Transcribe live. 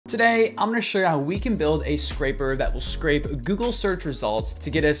Today, I'm gonna show you how we can build a scraper that will scrape Google search results to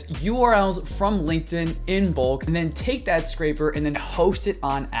get us URLs from LinkedIn in bulk, and then take that scraper and then host it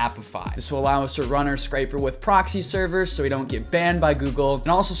on Apify. This will allow us to run our scraper with proxy servers so we don't get banned by Google, and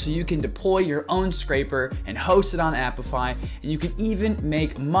also so you can deploy your own scraper and host it on Apify, and you can even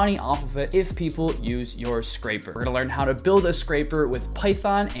make money off of it if people use your scraper. We're gonna learn how to build a scraper with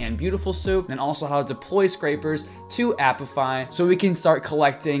Python and Beautiful Soup, and also how to deploy scrapers to Apify so we can start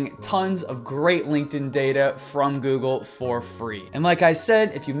collecting tons of great LinkedIn data from Google for free. And like I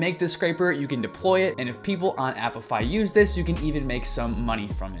said, if you make this scraper, you can deploy it, and if people on Apify use this, you can even make some money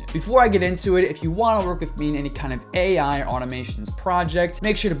from it. Before I get into it, if you want to work with me in any kind of AI or automations project,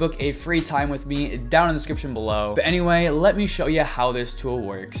 make sure to book a free time with me down in the description below. But anyway, let me show you how this tool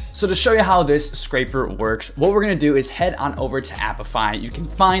works. So to show you how this scraper works, what we're gonna do is head on over to Apify. You can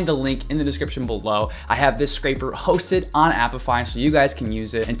find the link in the description below. I have this scraper hosted on Apify so you guys can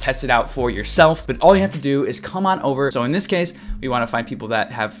use it and test it out for yourself. But all you have to do is come on over. So in this case, we want to find people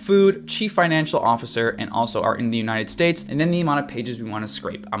that have food, chief financial officer, and also are in the United States, and then the amount of pages we want to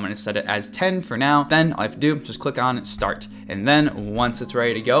scrape. I'm going to set it as 10 for now. Then all I have to do is just click on start. And then once it's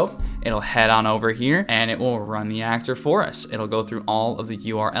ready to go, it'll head on over here and it will run the actor for us. It'll go through all of the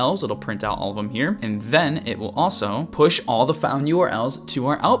URLs. It'll print out all of them here. And then it will also push all the found URLs to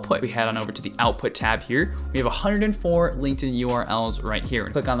our output. We head on over to the output tab here. We have 104 LinkedIn URLs right here.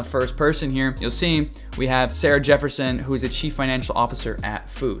 Click on the first person here. You'll see we have Sarah Jefferson, who is the chief financial officer at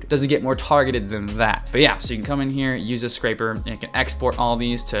Food. Doesn't get more targeted than that. But yeah, so you can come in here, use a scraper, and you can export all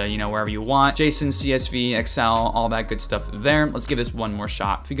these to, wherever you want. JSON, CSV, Excel, all that good stuff there. Let's give this one more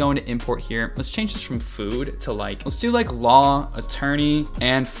shot. If we go into import here, let's change this from food to let's do law, attorney,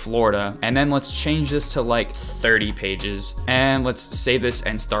 and Florida. And then let's change this to 30 pages. And let's save this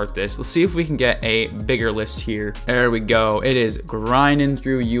and start this. Let's see if we can get a bigger list here. There we go. It is grinding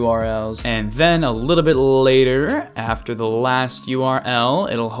through URLs. And then a little bit later, after the last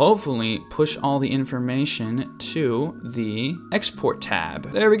URL, it'll hopefully push all the information to the export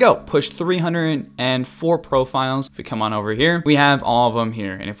tab. There we go. Push 304 profiles. If we come on over here, we have all of them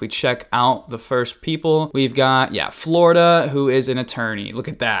here. And if we check out the first people, we've got, Florida, who is an attorney. Look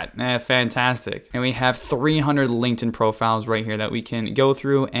at that. Fantastic. And we have 300 LinkedIn profiles right here that we can go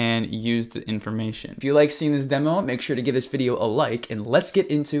through and use the information. If you like seeing this demo, make sure to give this video a like, and let's get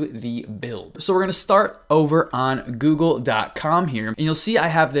into the build. So we're gonna start over on google.com here, and you'll see I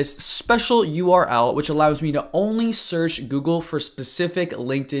have this special URL which allows me to only search Google for specific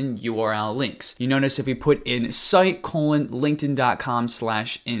LinkedIn URL links. You notice if we put in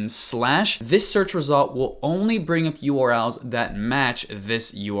site:/linkedin.com/in/, this search result will only bring up URLs that match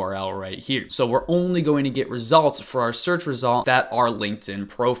this URL right here. So we're only going to get results for our search result that are LinkedIn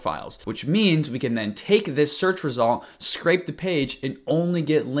profiles, which means we can then take this search result, scrape the page, and only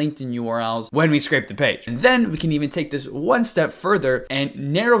get LinkedIn URLs when we scrape the page. And then we can even take this one step further and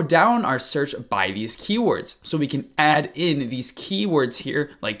narrow down our search by these keywords. So we can add in these keywords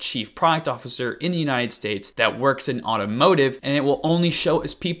here, like chief product officer in the United States that works in automotive, and it will only show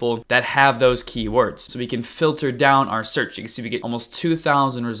us people that have those keywords. So we can filter down our search. You can see we get almost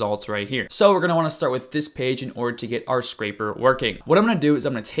 2,000 results right here. So we're gonna wanna start with this page in order to get our scraper working. What I'm gonna do is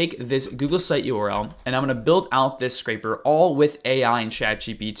I'm gonna take this Google site URL and I'm gonna build out this scraper all with AI and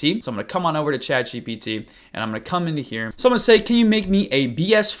ChatGPT. So I'm gonna come on over to ChatGPT and I'm gonna come into here. So I'm gonna say, can you make me a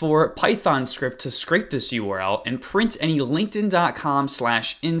BS4 Python script to scrape this URL and print any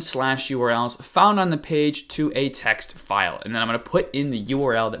linkedin.com/in/URLs found on the page to a text file? And then I'm gonna put in the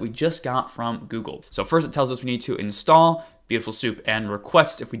URL that we just got from Google. So first it tells us we need to install Beautiful Soup and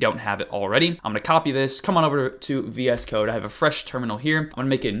request if we don't have it already. I'm gonna copy this, come on over to VS Code. I have a fresh terminal here. I'm gonna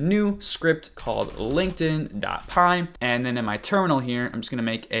make a new script called linkedin.py. And then in my terminal here, I'm just gonna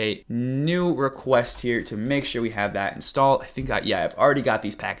make a new request here to make sure we have that installed. I think I've already got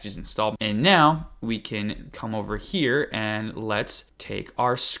these packages installed. And now we can come over here and let's take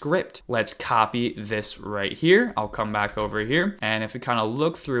our script. Let's copy this right here. I'll come back over here. And if we kind of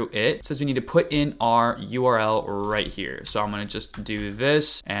look through it, it says we need to put in our URL right here. So I'm gonna just do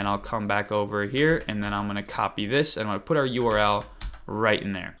this and I'll come back over here and then I'm gonna copy this and I'm gonna put our URL right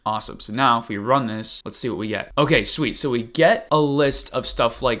in there. Awesome. So now if we run this, let's see what we get. Okay, sweet. So we get a list of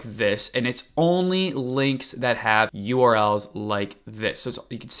stuff like this, and it's only links that have URLs like this. So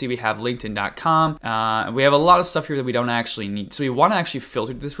you can see we have linkedin.com. And we have a lot of stuff here that we don't actually need. So we want to actually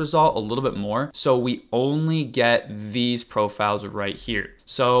filter this result a little bit more. So we only get these profiles right here.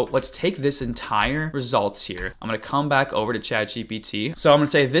 So let's take this entire results here. I'm gonna come back over to ChatGPT. So I'm gonna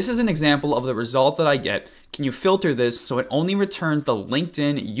say, this is an example of the result that I get. Can you filter this so it only returns the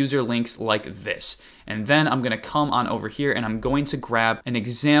LinkedIn user links like this? And then I'm gonna come on over here and I'm going to grab an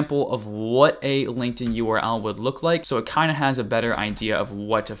example of what a LinkedIn URL would look like, so it kind of has a better idea of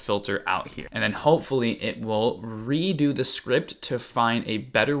what to filter out here. And then hopefully it will redo the script to find a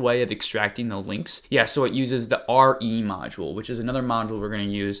better way of extracting the links. Yeah, so it uses the RE module, which is another module we're gonna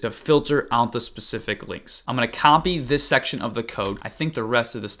use to filter out the specific links. I'm gonna copy this section of the code. I think the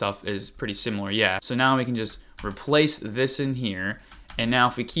rest of the stuff is pretty similar, yeah. So now we can just replace this in here. And now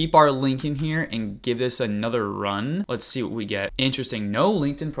if we keep our link in here and give this another run, let's see what we get. Interesting, no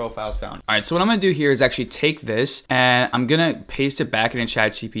LinkedIn profiles found. All right, so what I'm gonna do here is actually take this and I'm gonna paste it back into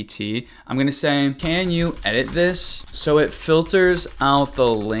ChatGPT. I'm gonna say, can you edit this? So it filters out the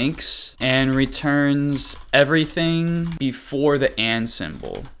links and returns everything before the and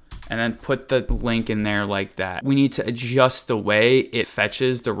symbol. And then put the link in there like that. We need to adjust the way it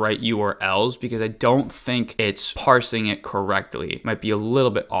fetches the right URLs because I don't think it's parsing it correctly. It might be a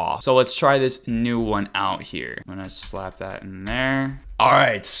little bit off. So let's try this new one out here. I'm gonna slap that in there. All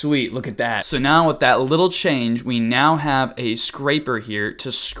right, sweet, look at that. So now with that little change, we now have a scraper here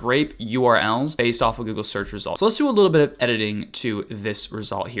to scrape URLs based off of Google search results. So let's do a little bit of editing to this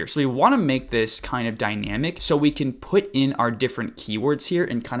result here. So we wanna make this kind of dynamic so we can put in our different keywords here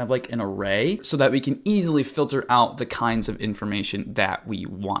in kind of like an array so that we can easily filter out the kinds of information that we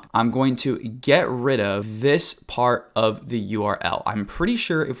want. I'm going to get rid of this part of the URL. I'm pretty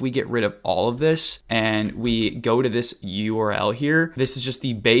sure if we get rid of all of this and we go to this URL here, this is just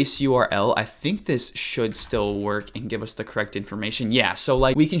the base URL. I think this should still work and give us the correct information. Yeah, so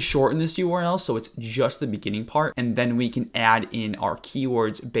like we can shorten this URL so it's just the beginning part and then we can add in our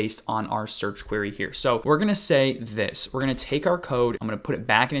keywords based on our search query here. So we're gonna say this, we're gonna take our code, I'm gonna put it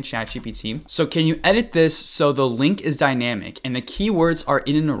back into ChatGPT. So can you edit this so the link is dynamic and the keywords are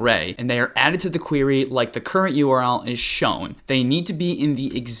in an array and they are added to the query like the current URL is shown. They need to be in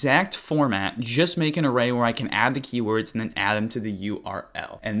the exact format, just make an array where I can add the keywords and then add them to the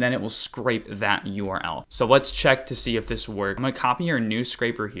URL. And then it will scrape that URL. So let's check to see if this works. I'm gonna copy our new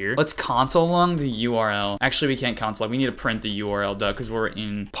scraper here. Let's console log the URL. Actually, we can't console log. We need to print the URL though, because we're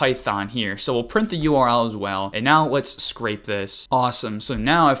in Python here. So we'll print the URL as well. And now let's scrape this. Awesome. So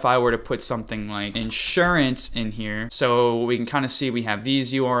now if I were to put something like insurance in here, so we can kind of see we have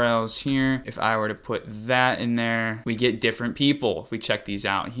these URLs here. If I were to put that in there, we get different people. If we check these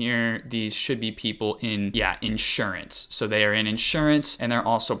out here, these should be people in, yeah, insurance. So they are in insurance and they're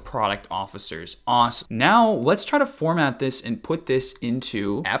also product officers. Awesome. Now let's try to format this and put this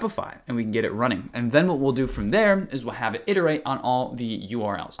into Apify and we can get it running. And then what we'll do from there is we'll have it iterate on all the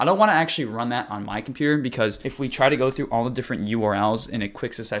URLs. I don't want to actually run that on my computer because if we try to go through all the different URLs in a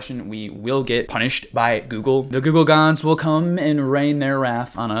quick succession, we will get punished by Google. The Google gods will come and rain their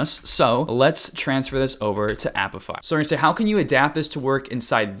wrath on us. So let's transfer this over to Apify. So we're gonna say, how can you adapt this to work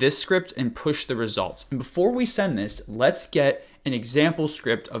inside this script and push the results? And before we send this, let's get an example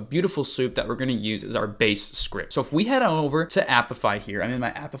script of Beautiful Soup that we're gonna use as our base script. So if we head on over to Apify here, I'm in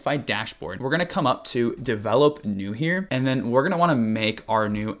my Apify dashboard, we're gonna come up to develop new here, and then we're gonna wanna make our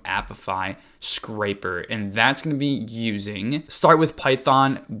new Apify scraper, and that's going to be using start with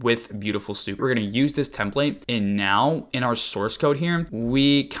Python with Beautiful Soup. We're going to use this template, and now in our source code here,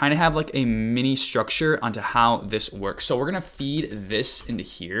 we kind of have like a mini structure onto how this works. So we're going to feed this into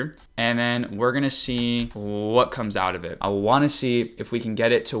here, and then we're going to see what comes out of it. I want to see if we can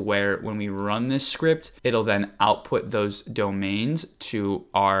get it to where when we run this script, it'll then output those domains to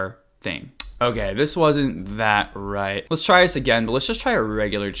our thing. Okay, this wasn't that right. Let's try this again, but let's just try a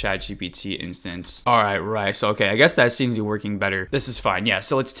regular ChatGPT instance. All right, right. So, okay, I guess that seems to be working better. This is fine. Yeah,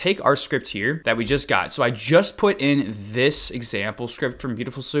 so let's take our script here that we just got. So I just put in this example script from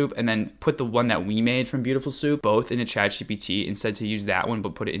Beautiful Soup and then put the one that we made from Beautiful Soup both into ChatGPT instead to use that one,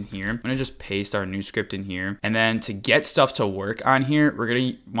 but put it in here. I'm gonna just paste our new script in here. And then to get stuff to work on here, we're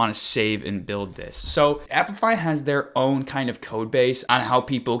gonna wanna save and build this. So Apify has their own kind of code base on how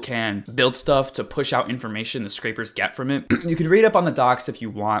people can build stuff to push out information the scrapers get from it. You can read up on the docs if you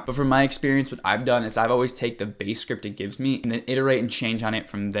want, but from my experience, what I've done is I've always take the base script it gives me and then iterate and change on it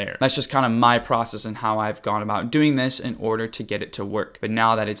from there. That's just kind of my process and how I've gone about doing this in order to get it to work. But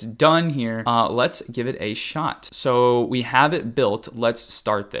now that it's done here, let's give it a shot. So we have it built. Let's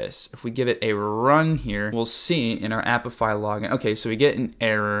start this. If we give it a run here, we'll see in our Apify login. Okay, so we get an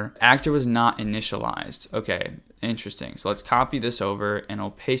error. Actor was not initialized. Okay. Interesting. So let's copy this over and I'll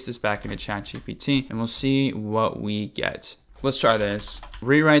paste this back into ChatGPT and we'll see what we get. Let's try this.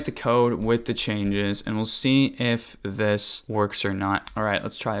 Rewrite the code with the changes and we'll see if this works or not. All right,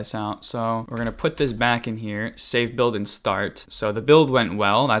 let's try this out. So we're gonna put this back in here, save build and start. So the build went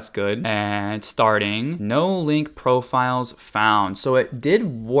well, that's good. And starting, no link profiles found. So it did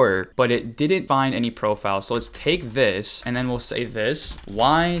work, but it didn't find any profiles. So let's take this and then we'll say this.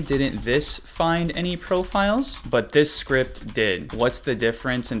 Why didn't this find any profiles, but this script did? What's the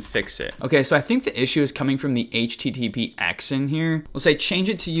difference, and fix it? Okay, so I think the issue is coming from the HTTPX in here. We'll say change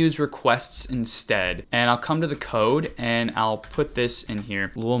it to use requests instead. And I'll come to the code and I'll put this in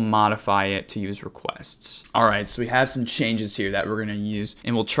here. We'll modify it to use requests. All right, so we have some changes here that we're gonna use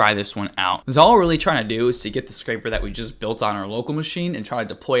and we'll try this one out. Because all we're really trying to do is to get the scraper that we just built on our local machine and try to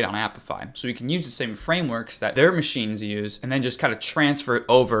deploy it on Apify. So we can use the same frameworks that their machines use and then just kind of transfer it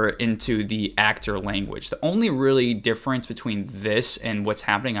over into the actor language. The only really difference between this and what's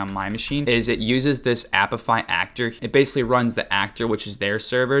happening on my machine is it uses this Apify actor. It basically runs the actor, which is their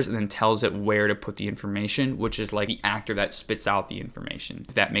servers, and then tells it where to put the information, which is like the actor that spits out the information,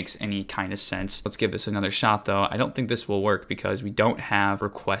 if that makes any kind of sense. Let's give this another shot though. I don't think this will work because we don't have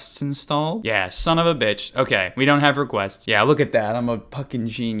requests installed. Yeah, son of a bitch. Okay, we don't have requests. Yeah, look at that. I'm a fucking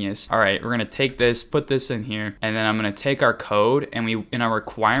genius. All right, we're gonna take this, put this in here, and then I'm gonna take our code and we, in our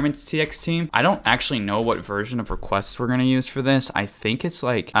requirements txt, I don't actually know what version of requests we're gonna use for this. I think it's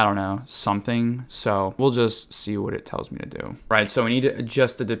like, I don't know, something. So we'll just see what it tells me to do. Right, so we need to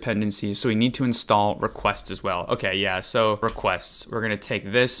adjust the dependencies. So we need to install request as well. Okay, yeah, so requests. We're gonna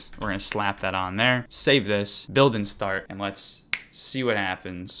take this, we're gonna slap that on there, save this, build and start, and let's see what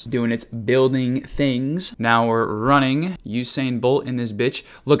happens. Doing its building things. Now we're running Usain Bolt in this bitch.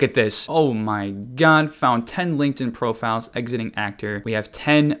 Look at this. Oh my God, found 10 LinkedIn profiles, exiting actor. We have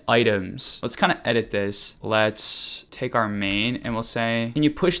 10 items. Let's kind of edit this. Let's take our main and we'll say, can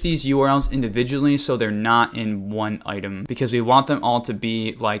you push these URLs individually so they're not in one item? Because we want them all to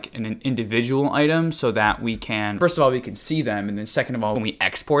be like an individual item so that we can, first of all, we can see them. And then second of all, when we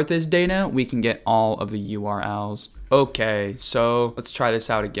export this data, we can get all of the URLs. Okay, so let's try this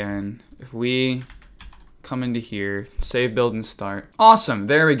out again. If we come into here, save, build, and start. Awesome,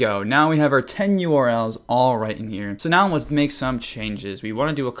 there we go. Now we have our 10 URLs all right in here. So now let's make some changes. We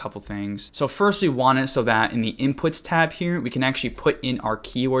wanna do a couple things. So first we want it so that in the inputs tab here, we can actually put in our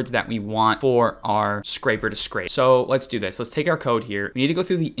keywords that we want for our scraper to scrape. So let's do this. Let's take our code here. We need to go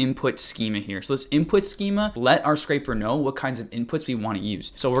through the input schema here. So this input schema, let our scraper know what kinds of inputs we wanna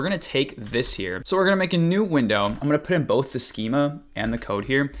use. So we're gonna take this here. So we're gonna make a new window. I'm gonna put in both the schema and the code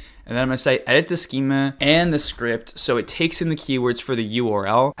here. And then I'm gonna say edit the schema and the script so it takes in the keywords for the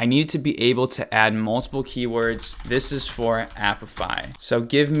URL. I need to be able to add multiple keywords. This is for Apify. So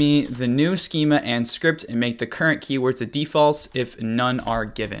give me the new schema and script and make the current keywords the defaults if none are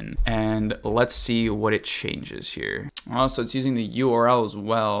given. And let's see what it changes here. Also, it's using the URL as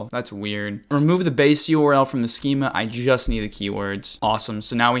well. That's weird. Remove the base URL from the schema. I just need the keywords. Awesome.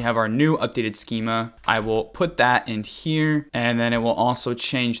 So now we have our new updated schema. I will put that in here and then it will also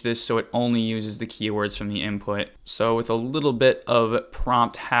change this so it only uses the keywords from the input. So with a little bit of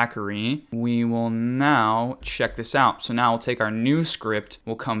prompt hackery, we will now check this out. So now we'll take our new script,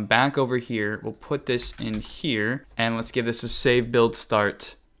 we'll come back over here, we'll put this in here, and let's give this a save, build,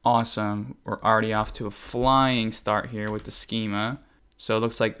 start. Awesome, we're already off to a flying start here with the schema. So it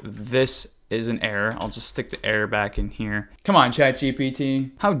looks like this is an error. I'll just stick the error back in here. Come on,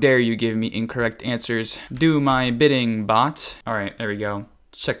 ChatGPT. How dare you give me incorrect answers? Do my bidding, bot. All right, there we go.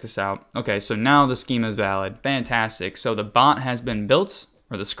 Check this out. Okay, so now the schema is valid. Fantastic. So the bot has been built,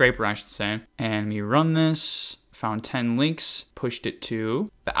 or the scraper, I should say. And we run this, found 10 links, pushed it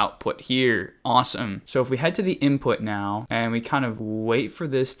to the output here. Awesome. So if we head to the input now, and we kind of wait for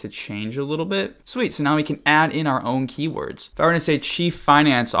this to change a little bit. Sweet, so now we can add in our own keywords. If I were to say Chief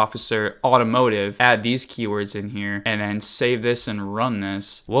Finance Officer Automotive, add these keywords in here, and then save this and run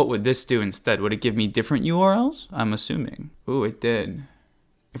this, what would this do instead? Would it give me different URLs? I'm assuming. Ooh, it did.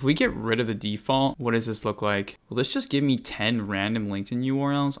 If we get rid of the default, what does this look like? Will this just give me 10 random LinkedIn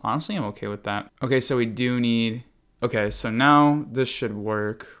URLs? Honestly, I'm okay with that. Okay, so we do need Okay, so now this should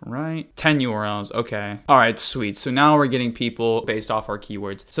work, right? 10 URLs, okay. All right, sweet. So now we're getting people based off our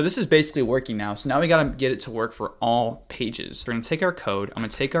keywords. So this is basically working now. So now we gotta get it to work for all pages. We're gonna take our code, I'm gonna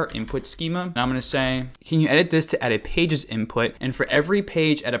take our input schema, and I'm gonna say, can you edit this to add a pages input? And for every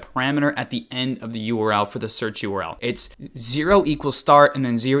page, add a parameter at the end of the URL for the search URL. It's 0 equals start, and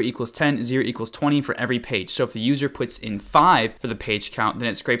then 0 equals 10, 0 equals 20 for every page. So if the user puts in 5 for the page count, then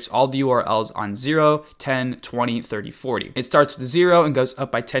it scrapes all the URLs on 0, 10, 20, 30, 40. It starts with 0 and goes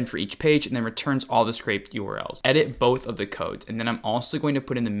up by 10 for each page and then returns all the scraped URLs. Edit both of the codes. And then I'm also going to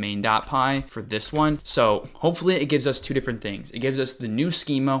put in the main.py for this one. So hopefully it gives us two different things. It gives us the new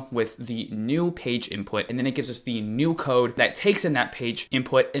schema with the new page input, and then it gives us the new code that takes in that page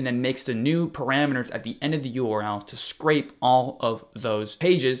input and then makes the new parameters at the end of the URL to scrape all of those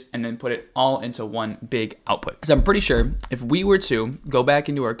pages and then put it all into one big output. Because I'm pretty sure if we were to go back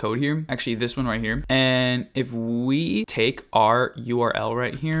into our code here, actually this one right here, and if we take our URL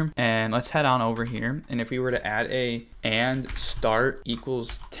right here and let's head on over here, and if we were to add a and start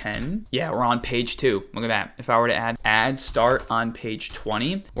equals 10, yeah, we're on page 2. Look at that. If I were to add start on page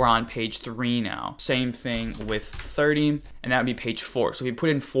 20, we're on page 3 now. Same thing with 30, and that would be page 4. So if we put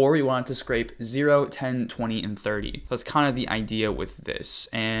in 4, we want it to scrape 0, 10, 20, and 30. So that's kind of the idea with this.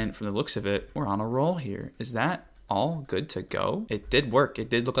 And from the looks of it, we're on a roll here. Is that all good to go? It did work. It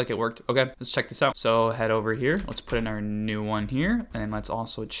did look like it worked. Okay, let's check this out. So head over here. Let's put in our new one here. And let's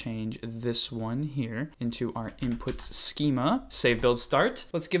also change this one here into our inputs schema. Save, build, start.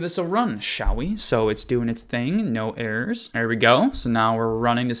 Let's give this a run, shall we? So it's doing its thing. No errors. There we go. So now we're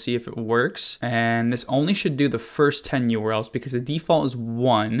running to see if it works. And this only should do the first 10 URLs because the default is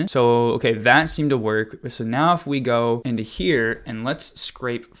 1. So, okay, that seemed to work. So now if we go into here and let's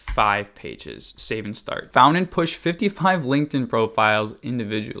scrape 5 pages, save and start. Found and push 55 LinkedIn profiles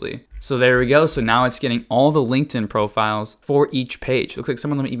individually. So there we go. So now it's getting all the LinkedIn profiles for each page. Looks like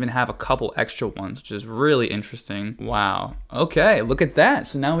some of them even have a couple extra ones, which is really interesting. Wow. Okay, look at that.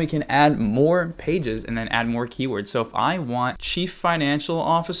 So now we can add more pages and then add more keywords. So if I want Chief Financial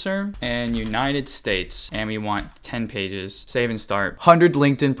Officer and United States, and we want 10 pages, save and start. 100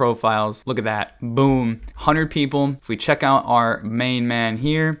 LinkedIn profiles. Look at that. Boom. 100 people. If we check out our main man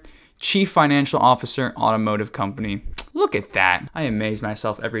here, Chief Financial Officer, Automotive Company. Look at that. I amaze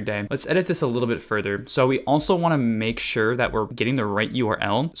myself every day. Let's edit this a little bit further. So we also want to make sure that we're getting the right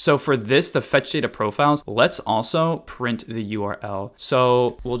URL. So for this, the fetch data profiles, let's also print the URL.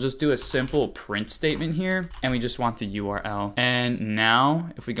 So we'll just do a simple print statement here, and we just want the URL. And now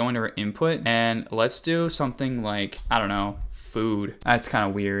if we go into our input and let's do something like, I don't know, food. That's kind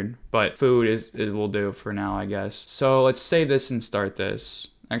of weird, but food is will do for now, I guess. So let's save this and start this.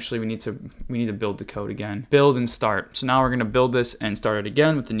 Actually, we need to build the code again. Build and start. So now we're gonna build this and start it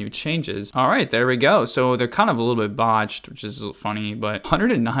again with the new changes. All right, there we go. So they're kind of a little bit botched, which is funny, but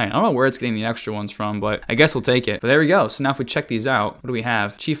 109. I don't know where it's getting the extra ones from, but I guess we'll take it. But there we go. So now if we check these out, what do we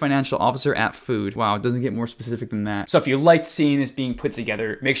have? Chief Financial Officer at food. Wow, it doesn't get more specific than that. So if you liked seeing this being put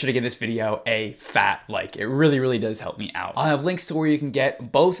together, make sure to give this video a fat like. It really, really does help me out. I'll have links to where you can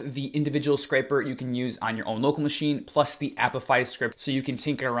get both the individual scraper you can use on your own local machine, plus the Apify script, so you can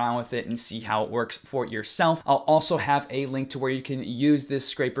tinker around with it and see how it works for yourself. I'll also have a link to where you can use this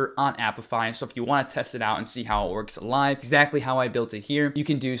scraper on Apify. So if you want to test it out and see how it works live, exactly how I built it here, you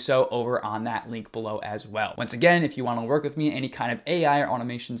can do so over on that link below as well. Once again, if you want to work with me any kind of AI or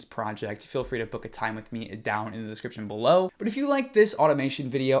automations project, feel free to book a time with me down in the description below. But if you like this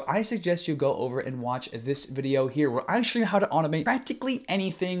automation video, I suggest you go over and watch this video here where I show you how to automate practically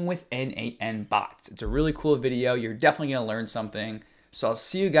anything with N8N bots. It's a really cool video. You're definitely going to learn something. So I'll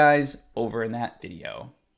see you guys over in that video.